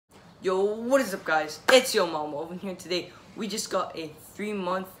Yo, what is up guys? It's your mama over here. Today we just got a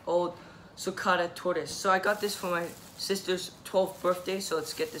 3-month-old Sulcata Tortoise. So I got this for my sister's 12th birthday, so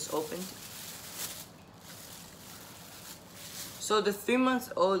let's get this opened. So the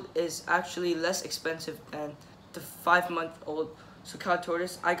 3-month-old is actually less expensive than the 5-month-old Sulcata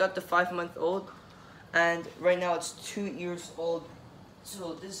Tortoise. I got the 5-month-old and right now it's 2 years old.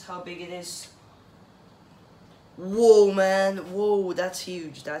 So this is how big it is. Whoa, man. Whoa, that's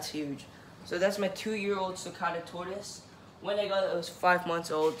huge. That's huge. So that's my 2-year-old Sulcata Tortoise. When I got it, it was 5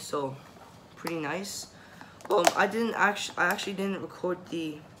 months old, so pretty nice. I actually didn't record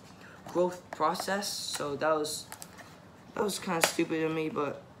the growth process, so that was kind of stupid of me,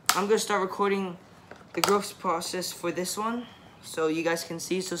 but I'm gonna start recording the growth process for this one so you guys can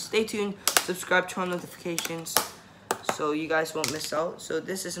see. So stay tuned, subscribe, turn on notifications so you guys won't miss out. So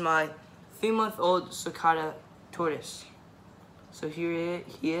this is my 3-month-old Sulcata Tortoise. So here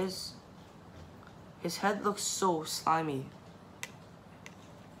he is. His head looks so slimy.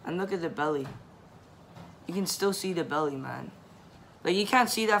 And look at the belly. You can still see the belly, man. Like, you can't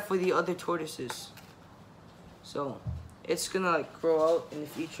see that for the other tortoises. So it's gonna like grow out in the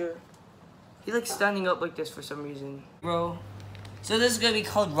future. He likes standing up like this for some reason. Bro. So this is gonna be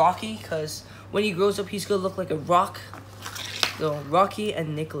called Rocky, because when he grows up he's gonna look like a rock. So Rocky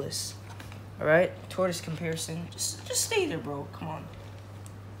and Nicholas. Alright, tortoise comparison. Just stay there, bro. Come on.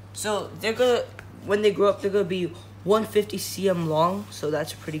 So when they grow up, they're gonna be 150 cm long. So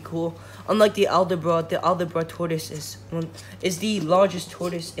that's pretty cool. Unlike the Aldabra tortoise is the largest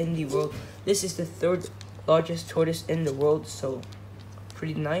tortoise in the world. This is the 3rd largest tortoise in the world. So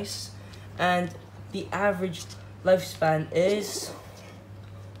pretty nice. And the average lifespan is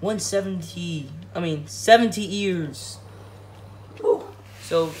 70 years.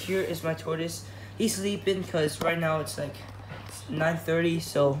 So here is my tortoise. He's sleeping because right now it's like 9:30,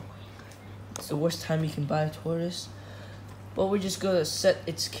 so it's the worst time you can buy a tortoise. But we're just gonna set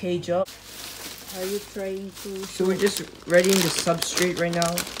its cage up. Are you trying to? So we're just readying the substrate right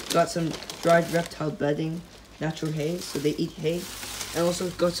now. Got some dried reptile bedding, natural hay, so they eat hay, and also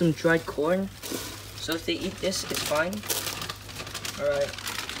got some dried corn. So if they eat this, it's fine. All right.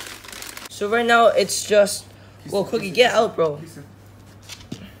 So right now it's just, well, Cookie, get out, bro.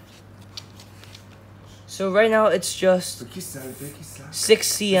 So right now it's just 6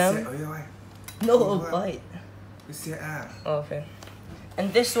 cm. No, bite. Oh, okay.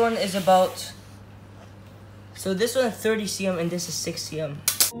 And this one is about, so this one is 30 cm and this is 6 cm.